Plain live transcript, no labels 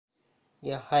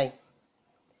Yeah, hi.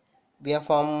 We are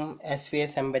from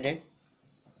svsembedded.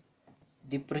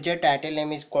 The project title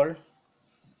name is called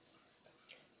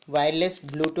Wireless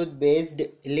Bluetooth based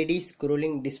LED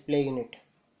Scrolling Display Unit.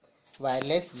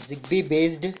 Wireless Zigbee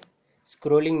based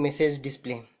scrolling message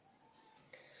display.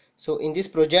 So in this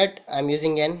project I am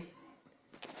using an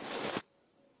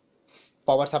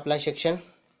power supply section,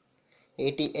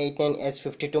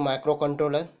 88S52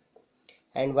 microcontroller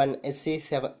and one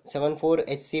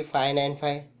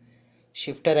SC74HC595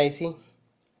 shifter IC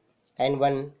and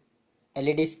one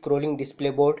LED scrolling display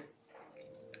board.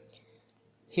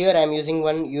 Here I am using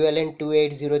one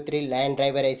ULN2803 LAN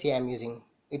driver IC I am using.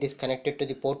 It is connected to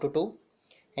the port 2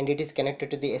 and it is connected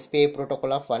to the SPI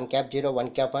protocol of 1CAP0,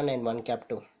 1CAP1 and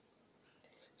 1CAP2.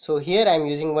 So here I am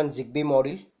using one Zigbee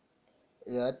module.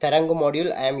 Tarango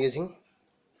module I am using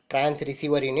trans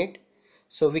receiver unit.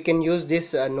 So we can use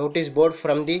this notice board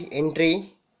from the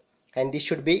entry and this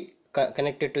should be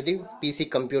connected to the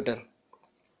PC computer.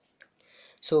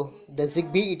 So the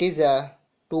Zigbee, it is a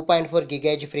 2.4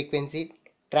 GHz frequency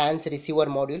trans receiver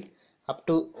module. Up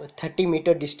to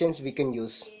 30-meter distance we can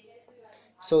use.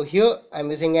 So here I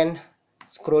am using an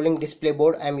scrolling display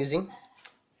board I am using.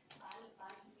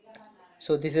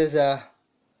 So this is I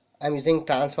am using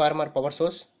transformer power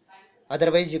source.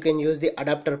 Otherwise you can use the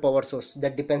adapter power source,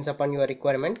 that depends upon your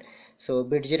requirement. So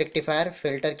bridge rectifier,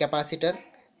 filter capacitor,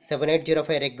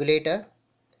 7805 regulator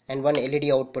and one LED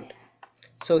output.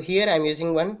 So here I am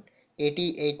using one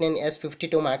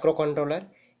 8089S52 microcontroller.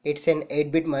 It's an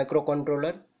 8-bit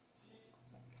microcontroller,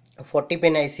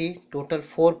 40-pin IC, total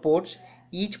 4 ports.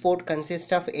 Each port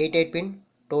consists of 8 pin,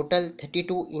 total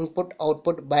 32 input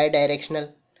output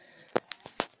bidirectional.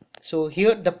 So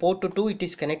here the port 2 it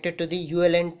is connected to the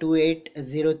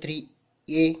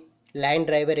ULN2803A LAN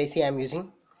driver IC I am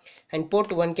using, and port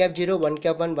 1CAP0,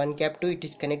 1CAP1, 1CAP2 it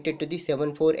is connected to the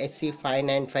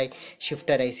 74HC595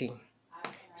 shifter IC.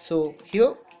 So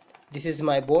here this is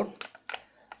my board.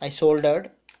 I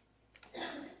soldered.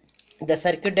 The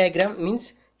circuit diagram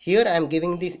means here I am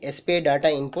giving this SPI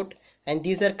data input and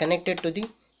these are connected to the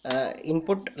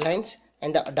input lines,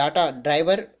 and the data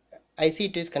driver IC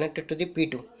it is connected to the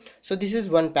P2. So this is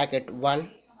one packet, 1,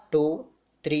 2,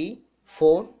 3,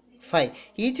 4, 5.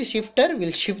 Each shifter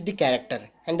will shift the character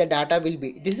and the data will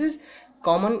be, this is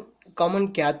common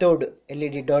cathode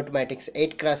LED dot matrix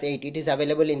 8x8. It is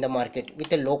available in the market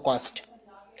with a low cost.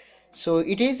 So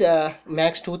it is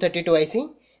max 232 IC.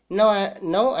 Now I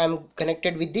am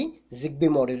connected with the Zigbee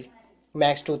module,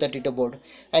 max 232 board,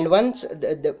 and once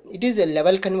it is a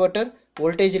level converter,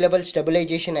 voltage level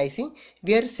stabilization IC.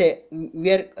 We are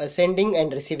sending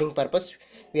and receiving purpose.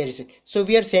 So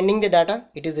we are sending the data,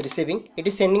 it is receiving, it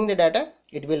is sending the data,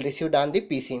 it will receive on the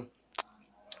PC.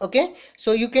 Okay,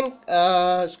 so you can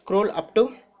scroll up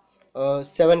to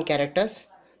 7 characters.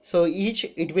 So each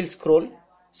it will scroll.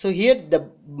 So here the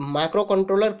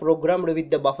microcontroller programmed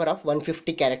with the buffer of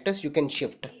 150 characters you can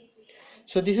shift.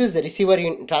 So this is the receiver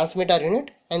transmitter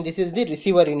unit and this is the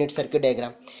receiver unit circuit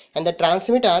diagram. And the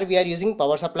transmitter we are using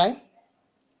power supply,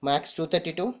 max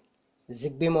 232,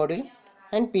 Zigbee module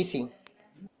and PC.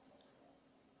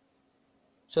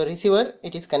 So receiver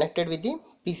it is connected with the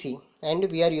PC and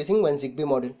we are using one Zigbee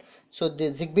module. So the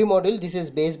Zigbee module, this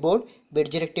is baseboard,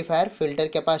 bridge rectifier, filter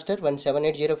capacitor,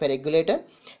 17805 regulator,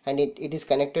 and it is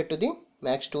connected to the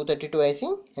max 232 IC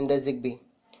and the Zigbee.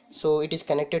 So it is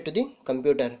connected to the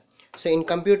computer. So in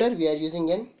computer we are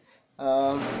using an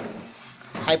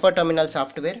hyper terminal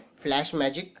software, Flash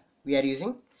Magic we are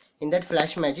using. In that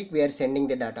Flash Magic we are sending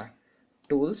the data.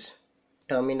 Tools,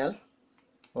 terminal,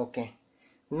 okay.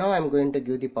 Now I am going to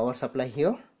give the power supply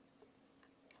here.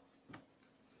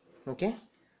 Okay,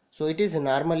 so it is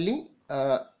normally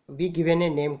we given a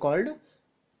name called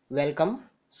welcome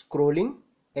scrolling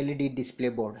LED display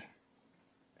board.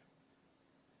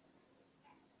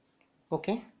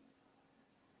 Okay,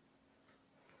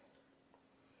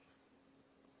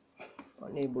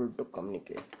 unable to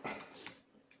communicate.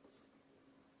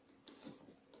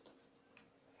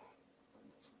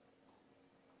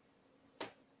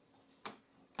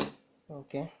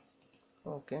 Okay,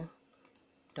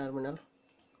 terminal.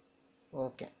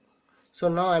 Okay, so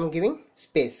now I am giving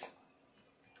space,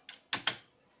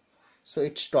 so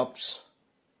it stops.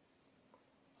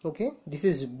 Okay, this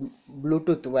is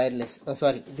Bluetooth wireless,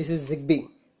 this is Zigbee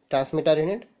transmitter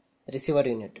unit, receiver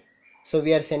unit. So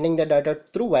we are sending the data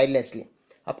through wirelessly.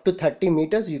 Up to 30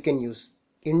 meters you can use,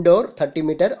 indoor 30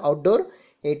 meter, outdoor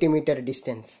 80 meter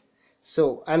distance.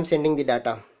 So I am sending the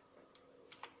data.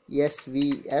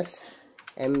 svsembedded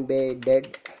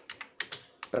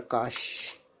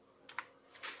Prakash.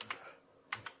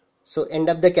 So end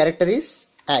of the character is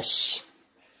ash.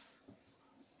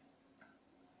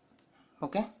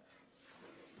 Okay,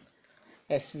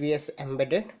 svs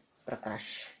embedded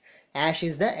Prakash. Ash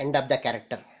is the end of the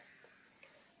character.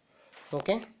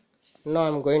 Okay, now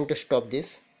I'm going to stop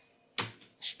this.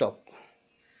 Stop.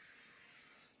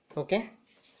 Okay,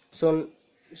 so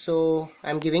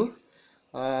I'm giving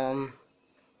my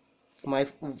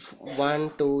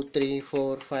 1 2 3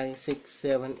 4 5 6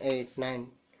 7 8 9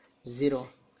 0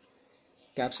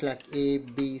 caps lock A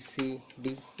B C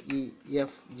D E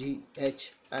F G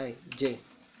H I J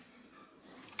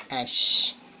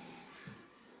Ash.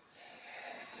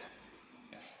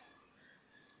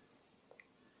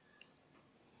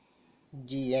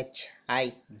 G H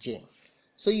I J.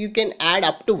 So you can add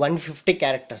up to 150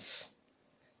 characters.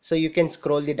 So you can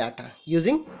scroll the data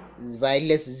using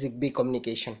wireless Zigbee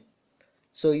communication.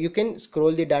 So you can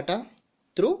scroll the data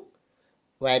through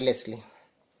wirelessly.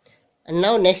 And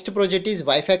now next project is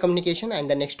Wi-Fi communication, and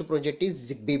the next project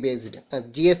is Zigbee based,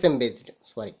 GSM based.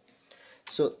 Sorry.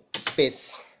 So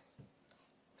space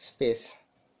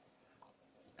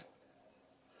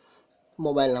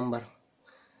mobile number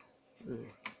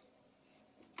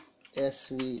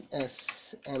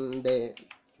svs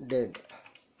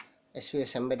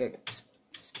embedded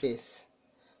space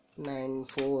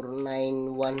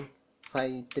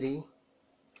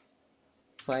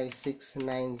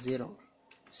 9491535690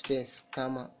 space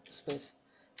comma space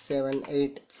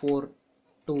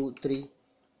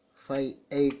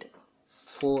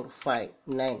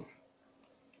 78423584559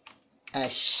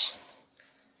 ash.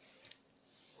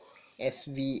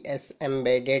 svs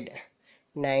embedded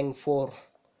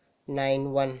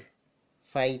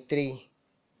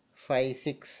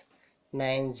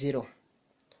 9491535690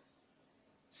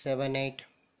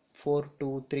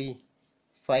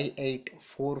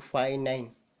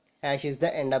 78423584559 hash is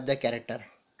the end of the character.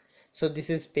 So this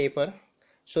is paper.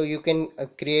 So you can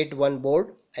create one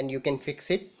board and you can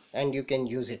fix it and you can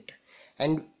use it,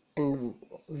 and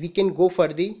we can go for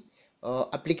the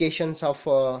applications of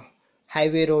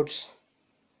highway roads,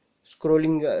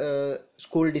 scrolling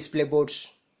school display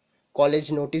boards,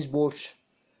 college notice boards.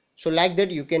 So like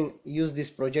that you can use this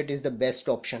project, is the best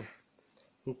option.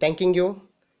 Thanking you.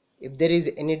 If there is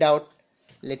any doubt,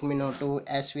 let me know to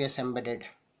svs embedded.